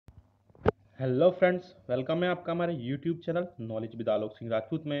Hello friends, welcome है आपका हमारे YouTube channel knowledge with Alok Singh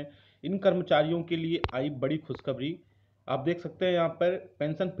Rajput में। इन कर्मचारियों के लिए आई बड़ी खुशखबरी। आप देख सकते हैं यहाँ पर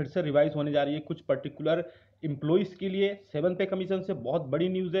पेंशन फिर से रिवाइज होने जा रही है कुछ पर्टिकुलर एम्प्लॉइज़ के लिए। 7 पे कमीशन से बहुत बड़ी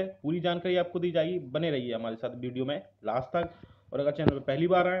न्यूज़ है। पूरी जानकारी आपको दी जाएगी, बने रहिए हमारे साथ वीडियो में लास्ट तक। और अगर चैनल पर पहली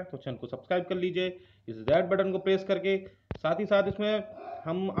बार आए तो चैनल को सब्सक्राइब कर लीजिए इस रेड बटन को प्रेस करके। साथ ही साथ इसमें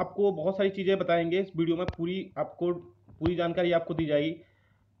हम आपको बहुत सारी चीज़ें बताएंगे इस वीडियो में, पूरी जानकारी आपको दी जाएगी।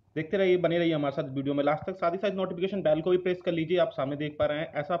 देखते रहिए, बने रहिए हमारे साथ वीडियो में लास्ट तक। साथ ही साथ नोटिफिकेशन बेल को भी प्रेस कर लीजिए। आप सामने देख पा रहे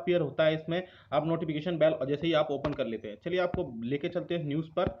हैं ऐसा अपीयर होता है इसमें, आप नोटिफिकेशन बेल और जैसे ही आप ओपन कर लेते हैं। चलिए आपको लेके चलते हैं न्यूज़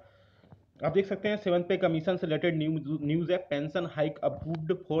पर। आप देख सकते हैं 7 पे कमीशन से रिलेटेड न्यूज़ है। Pension hike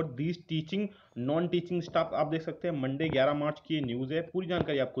approved for these teaching non teaching staff. आप देख सकते हैं मंडे 11 मार्च की ये न्यूज़ है। पूरी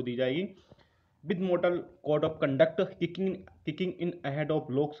जानकारी आपको दी जाएगी। With model code of conduct kicking in ahead of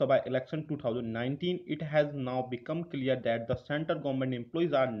Lok Sabha election 2019, it has now become clear that the central government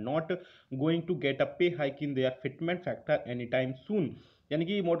employees are not going to get a pay hike in their fitment factor anytime soon। यानी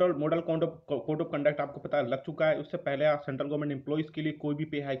कि model code of conduct आपको पता लग चुका है। उससे पहले आप सेंट्रल गवर्नमेंट एम्प्लॉइज के लिए कोई भी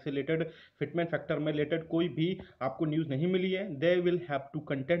पे हाइक से रिलेटेड, फिटमेंट फैक्टर में रिलेटेड कोई भी आपको न्यूज़ नहीं मिली है। They will have to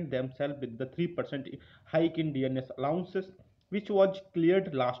content themselves with the 3% hike in DNS allowances which was cleared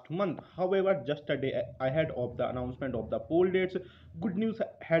last month. However, just a day ahead of the announcement of the poll dates, good news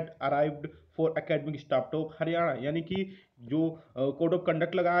had arrived for academic staff to Haryana. यानी कि जो code of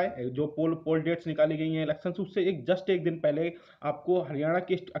conduct लगा है, जो पोल dates निकाली गई हैं election से, उससे एक दिन पहले आपको हरियाणा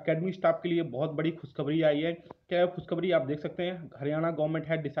के एकेडमिक स्टाफ के लिए बहुत बड़ी खुशखबरी आई है। क्या खुशखबरी आप देख सकते हैं। Haryana government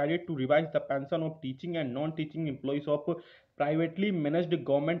had decided to revise the pension of teaching and non teaching employees of privately managed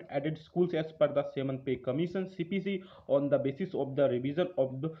government aided schools as per the 7 pay commission CPC on the basis of the revision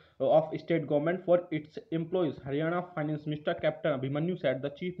of state government for its employees। Haryana finance minister captain Abhimanyu said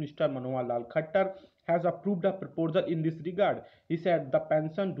the chief minister Manohar Lal Khattar has approved a proposal in this regard। He said the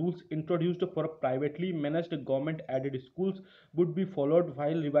pension rules introduced for privately managed government aided schools would be followed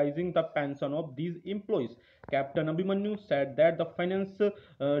while revising the pension of these employees। Captain Abhimanyu said that the finance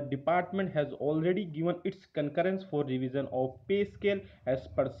department has already given its concurrence for revision of pay scale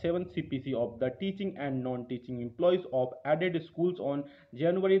as per 7 CPC of the teaching and non-teaching employees of aided schools on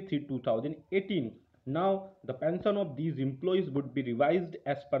January 3, 2018। Now, the pension of these employees would be revised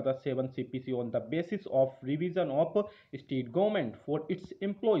as per the 7 CPC on the basis of revision of state government for its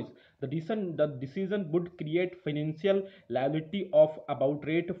employees। The decision would create financial liability of about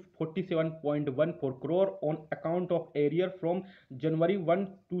rate 47.14 crore on account of arrear from January 1,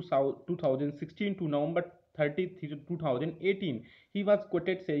 2016 to November 30, 2018। He was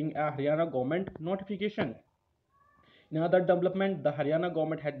quoted saying a Haryana government notification। In other development, the Haryana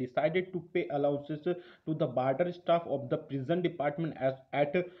government had decided to pay allowances to the border staff of the prison department as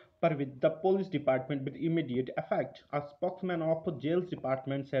at per with the police department with immediate effect। A spokesman of jails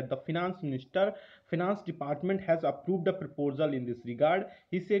department said the finance department has approved a proposal in this regard।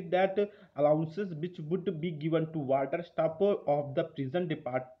 He said that allowances which would be given to water staff of the prison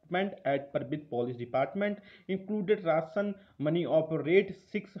department at per with police department included ration money of rate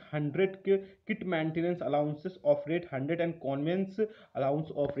 600, kit maintenance allowances of rate 100 and conveyance allowance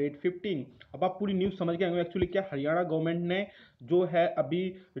of rate 15। अब आप पूरी news समझ गए होंगे। Actually क्या Haryana government ने जो है अभी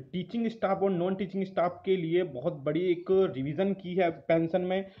टीचिंग स्टाफ और नॉन टीचिंग स्टाफ के लिए बहुत बड़ी एक रिवीजन की है पेंशन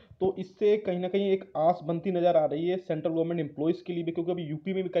में। तो इससे कहीं ना कहीं एक आस बनती नजर आ रही है सेंट्रल गवर्नमेंट एम्प्लॉयज़ के लिए भी, क्योंकि अभी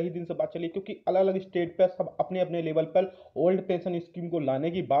यूपी में भी कई दिन से बात चली, क्योंकि अलग अलग स्टेट पर सब अपने अपने लेवल पर ओल्ड पेंशन स्कीम को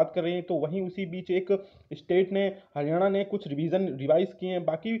लाने की बात कर रहे हैं। तो वहीं उसी बीच एक स्टेट ने, हरियाणा ने कुछ रिवाइज किए हैं।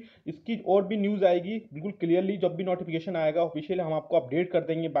 बाकी इसकी और भी न्यूज़ आएगी बिल्कुल क्लियरली, जब भी नोटिफिकेशन आएगा ऑफिशियल हम आपको अपडेट कर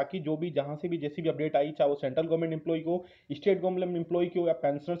देंगे। बाकी जो भी जहाँ से भी जैसी भी अपडेट आई, चाहे वो सेंट्रल गवर्नमेंट एम्प्लॉय को, स्टेट गवर्नमेंट एम्प्लॉय की हो या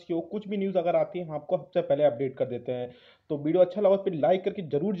पेंशनर्स की हो, कुछ भी न्यूज़ अगर आती है हम आपको सबसे पहले अपडेट कर देते हैं। तो वीडियो अच्छा लगा फिर लाइक करके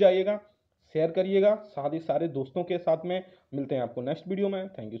जरूर जाइएगा, शेयर करिएगा साथ ही सारे दोस्तों के साथ में। मिलते हैं आपको नेक्स्ट वीडियो में।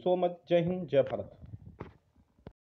 Thank you so much. जय हिंद, जय भारत।